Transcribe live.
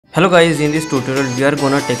Hello guys, in this tutorial we are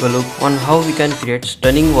gonna take a look on how we can create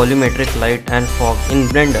stunning volumetric light and fog in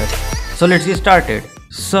Blender. So let's get started.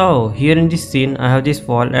 So here in this scene I have this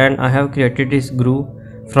wall and I have created this groove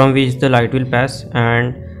from which the light will pass,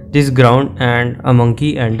 and this ground and a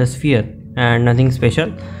monkey and a sphere and nothing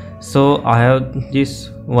special. So I have this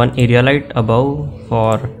one area light above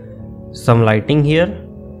for some lighting here.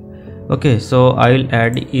 Okay, so I will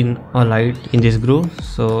add in a light in this groove.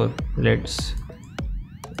 So let's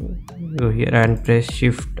go here and press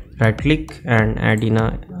shift right click and add in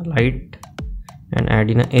a light and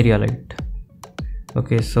add in an area light.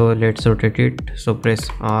 Okay, so let's rotate it. So press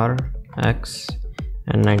R, X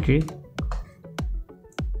and 90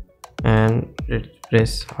 and let's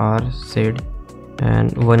press R, Z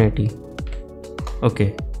and 180.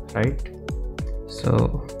 Okay, right.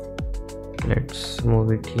 So let's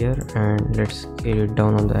move it here and let's scale it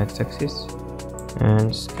down on the x-axis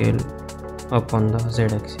and scale up on the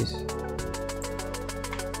z-axis.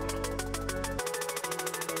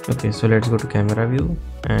 Okay, so let's go to camera view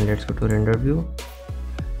and let's go to render view.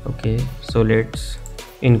 Okay, so let's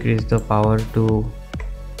increase the power to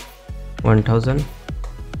 1000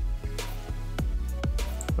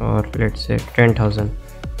 or let's say 10,000.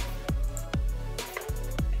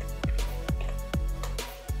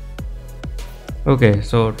 Okay,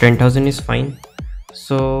 so 10,000 is fine.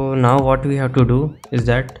 So now what we have to do is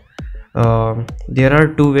that there are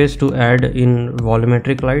two ways to add in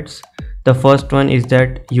volumetric lights. The first one is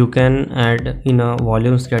that you can add in a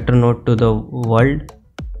volume scatter node to the world,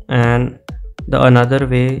 and the another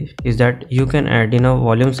way is that you can add in a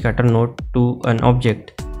volume scatter node to an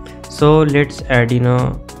object. So let's add in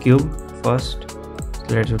a cube first.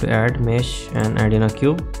 So let's go to add mesh and add in a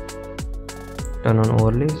cube, turn on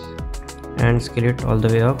overlays and scale it all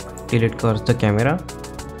the way up till it covers the camera.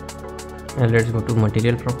 And let's go to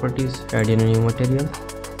material properties, add in a new material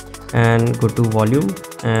and go to volume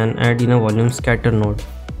and add in a volume scatter node.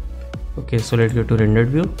 Okay, so let's go to rendered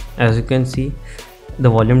view. As you can see, the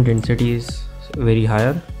volume density is very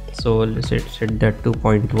higher, so let's set that to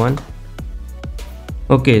 0.1.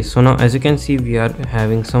 Okay, so now as you can see we are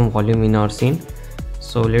having some volume in our scene.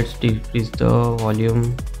 So let's decrease the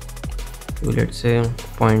volume to let's say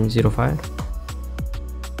 0.05.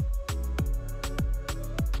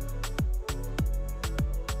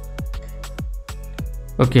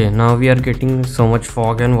 Okay, now we are getting so much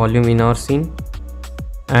fog and volume in our scene.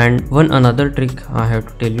 And one another trick I have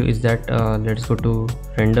to tell you is that let's go to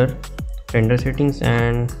render settings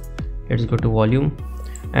and let's go to volume,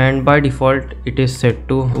 and by default it is set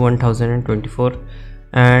to 1024.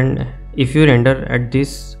 And if you render at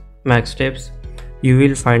this max steps, you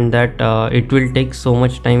will find that it will take so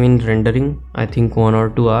much time in rendering, I think 1 or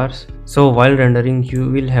 2 hours. So while rendering you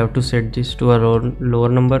will have to set this to a lower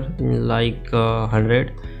number like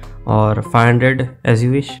 100 or 500 as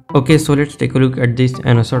you wish. Okay, so let's take a look at this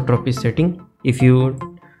anisotropy setting. If you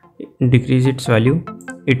decrease its value,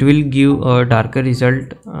 it will give a darker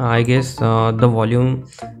result. I guess the volume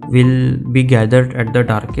will be gathered at the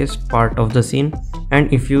darkest part of the scene,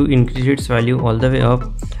 and if you increase its value all the way up,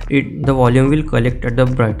 the volume will collect at the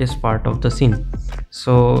brightest part of the scene.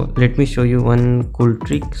 So let me show you one cool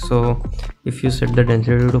trick. So if you set the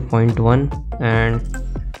density to 0.1 and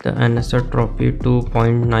the anisotropy to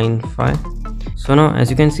 0.95, so now as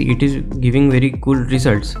you can see it is giving very cool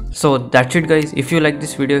results. So that's it guys. If you like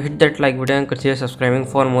this video, hit that like button and consider subscribing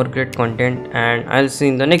for more great content, and I'll see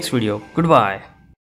you in the next video. Goodbye.